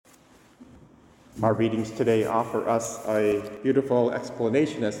Our readings today offer us a beautiful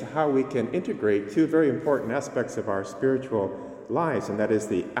explanation as to how we can integrate two very important aspects of our spiritual lives, and that is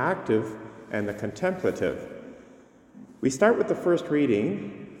the active and the contemplative. We start with the first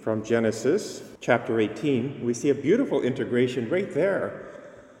reading from Genesis chapter 18. We see a beautiful integration right there.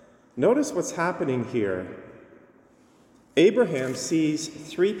 Notice what's happening here. Abraham sees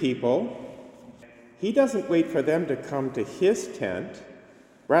three people. He doesn't wait for them to come to his tent.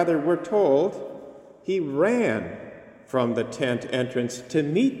 Rather, we're told he ran from the tent entrance to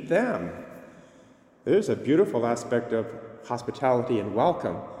meet them. There's a beautiful aspect of hospitality and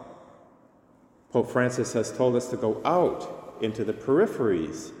welcome. Pope Francis has told us to go out into the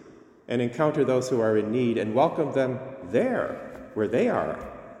peripheries and encounter those who are in need and welcome them there, where they are.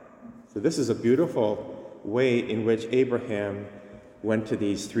 So this is a beautiful way in which Abraham went to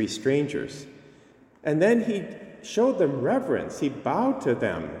these three strangers. And then he showed them reverence. He bowed to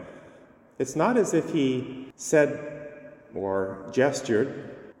them. It's not as if he said or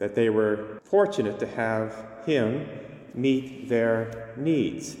gestured that they were fortunate to have him meet their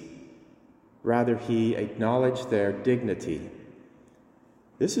needs. Rather, he acknowledged their dignity.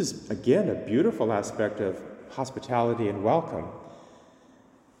 This is, again, a beautiful aspect of hospitality and welcome.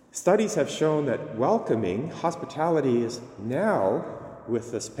 Studies have shown that welcoming, hospitality is now,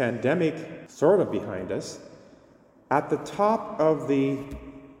 with this pandemic sort of behind us, at the top of the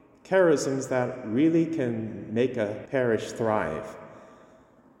charisms that really can make a parish thrive.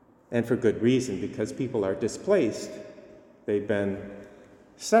 And for good reason, because people are displaced. They've been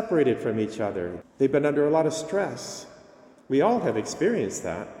separated from each other. They've been under a lot of stress. We all have experienced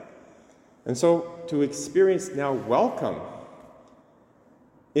that. And so to experience now welcome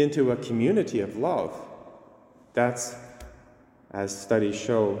into a community of love, that's, as studies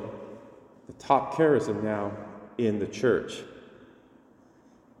show, the top charism now in the church.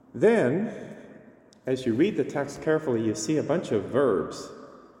 Then, as you read the text carefully, you see a bunch of verbs,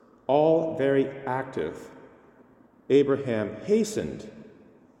 all very active. Abraham hastened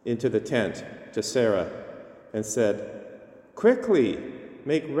into the tent to Sarah and said, "Quickly,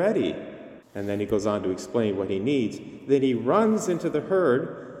 make ready." And then he goes on to explain what he needs. Then he runs into the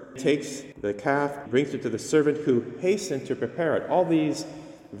herd, takes the calf, brings it to the servant who hastened to prepare it. All these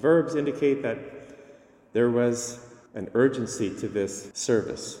verbs indicate that there was an urgency to this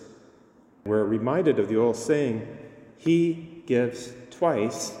service. We're reminded of the old saying, "He gives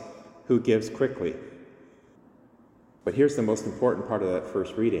twice who gives quickly." But here's the most important part of that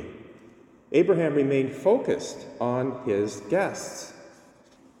first reading. Abraham remained focused on his guests.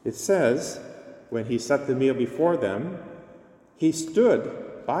 It says, when he set the meal before them, he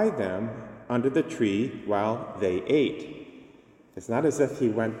stood by them under the tree while they ate. It's not as if he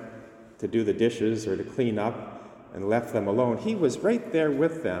went to do the dishes or to clean up and left them alone. He was right there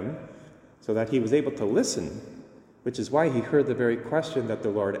with them so that he was able to listen, which is why he heard the very question that the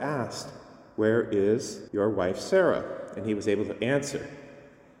Lord asked, "Where is your wife Sarah?" And he was able to answer.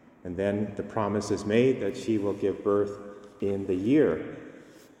 And then the promise is made that she will give birth in the year.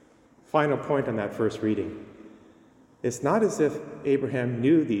 Final point on that first reading. It's not as if Abraham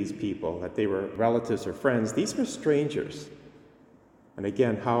knew these people, that they were relatives or friends. These were strangers. And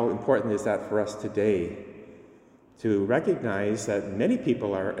again, how important is that for us today? To recognize that many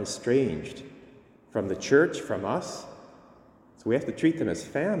people are estranged from the church, from us. So we have to treat them as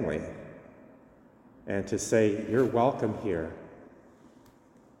family and to say, "You're welcome here."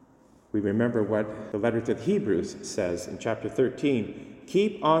 We remember what the letter to the Hebrews says in chapter 13.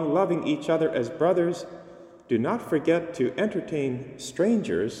 "Keep on loving each other as brothers. Do not forget to entertain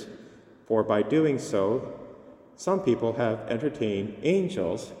strangers, for by doing so, some people have entertained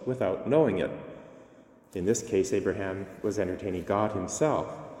angels without knowing it." In this case, Abraham was entertaining God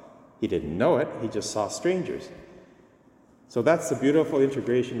himself. He didn't know it, he just saw strangers. So that's the beautiful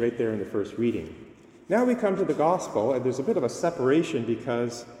integration right there in the first reading. Now we come to the gospel, and there's a bit of a separation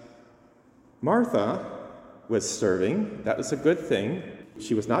because Martha was serving. That was a good thing.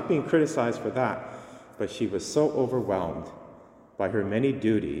 She was not being criticized for that, but she was so overwhelmed by her many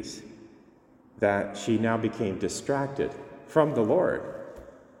duties that she now became distracted from the Lord.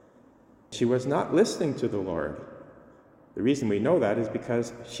 She was not listening to the Lord. The reason we know that is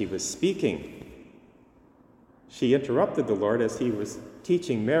because she was speaking. She interrupted the Lord as he was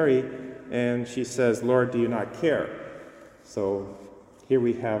teaching Mary, and she says, "Lord, do you not care?" So here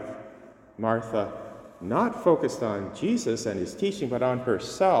we have Martha not focused on Jesus and his teaching, but on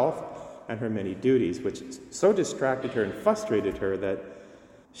herself and her many duties, which so distracted her and frustrated her that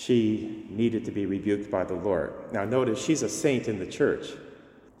she needed to be rebuked by the Lord. Now notice, she's a saint in the church.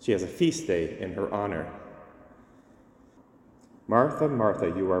 She has a feast day in her honor. Martha, Martha,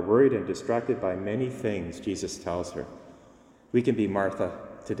 you are worried and distracted by many things, Jesus tells her. We can be Martha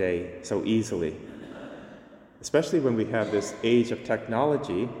today so easily, especially when we have this age of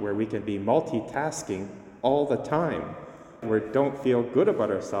technology where we can be multitasking all the time. We don't feel good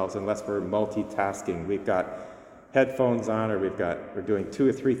about ourselves unless we're multitasking. We've got headphones on, or we're doing 2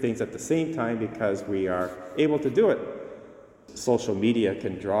 or 3 things at the same time because we are able to do it. Social media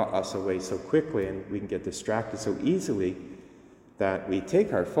can draw us away so quickly, and we can get distracted so easily that we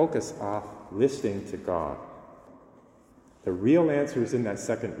take our focus off listening to God. The real answer is in that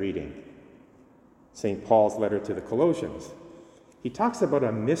second reading, St. Paul's letter to the Colossians. He talks about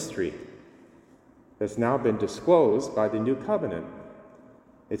a mystery that's now been disclosed by the new covenant.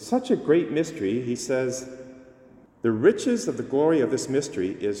 It's such a great mystery, he says, the riches of the glory of this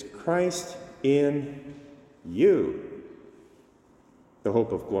mystery is Christ in you, the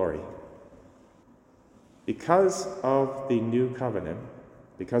hope of glory. Because of the new covenant,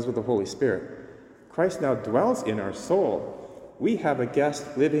 because of the Holy Spirit, Christ now dwells in our soul. We have a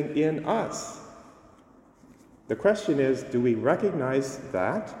guest living in us. The question is, do we recognize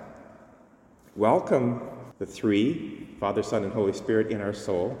that? Welcome the three, Father, Son, and Holy Spirit, in our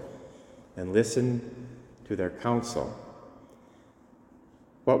soul, and listen to their counsel.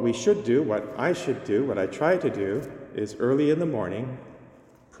 What we should do, what I should do, what I try to do, is early in the morning,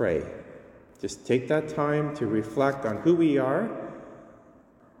 pray. Just take that time to reflect on who we are,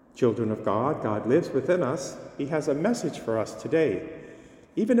 children of God. God lives within us. He has a message for us today.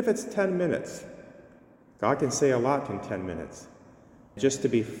 Even if it's 10 minutes, God can say a lot in 10 minutes. Just to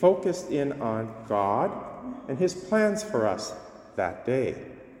be focused in on God and His plans for us that day.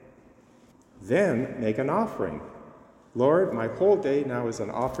 Then make an offering. Lord, my whole day now is an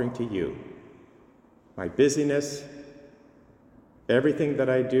offering to you. My busyness, everything that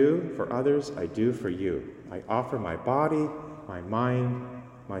I do for others, I do for you. I offer my body, my mind,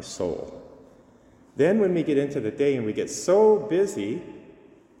 my soul. Then when we get into the day and we get so busy,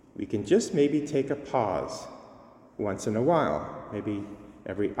 we can just maybe take a pause once in a while, maybe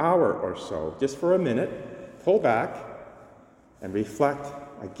every hour or so, just for a minute, pull back and reflect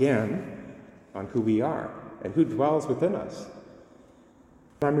again on who we are and who dwells within us.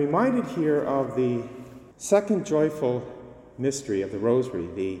 I'm reminded here of the second joyful mystery of the Rosary,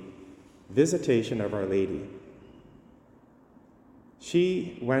 the visitation of Our Lady.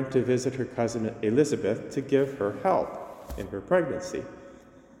 She went to visit her cousin Elizabeth to give her help in her pregnancy,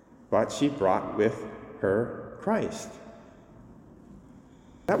 but she brought with her Christ.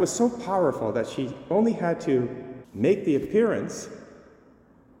 That was so powerful that she only had to make the appearance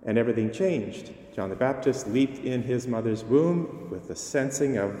and everything changed. John the Baptist leaped in his mother's womb with the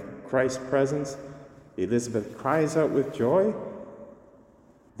sensing of Christ's presence. Elizabeth cries out with joy.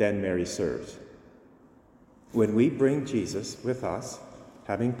 Then Mary serves. When we bring Jesus with us,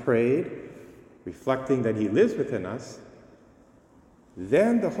 having prayed, reflecting that He lives within us,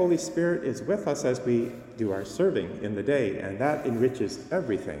 then the Holy Spirit is with us as we do our serving in the day, and that enriches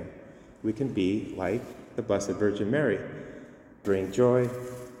everything. We can be like the Blessed Virgin Mary, bring joy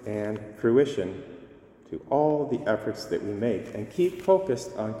and fruition to all the efforts that we make, and keep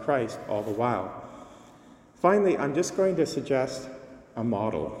focused on Christ all the while. Finally, I'm just going to suggest a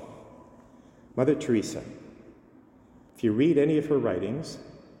model. Mother Teresa. If you read any of her writings,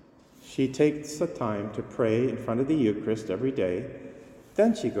 she takes the time to pray in front of the Eucharist every day.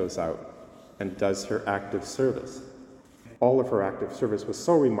 Then she goes out and does her active service. All of her active service was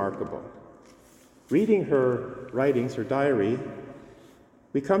so remarkable. Reading her writings, her diary,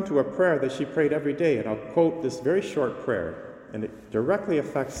 we come to a prayer that she prayed every day, and I'll quote this very short prayer, and it directly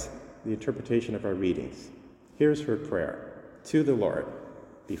affects the interpretation of our readings. Here's her prayer to the Lord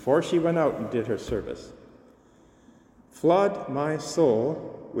before she went out and did her service. Flood my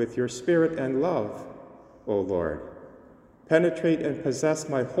soul with your spirit and love, O Lord. Penetrate and possess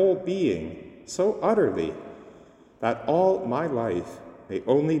my whole being so utterly that all my life may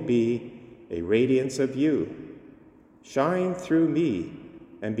only be a radiance of you. Shine through me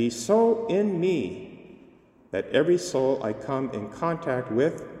and be so in me that every soul I come in contact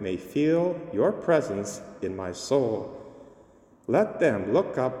with may feel your presence in my soul. Let them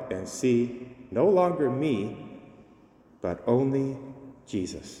look up and see no longer me, but only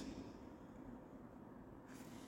Jesus.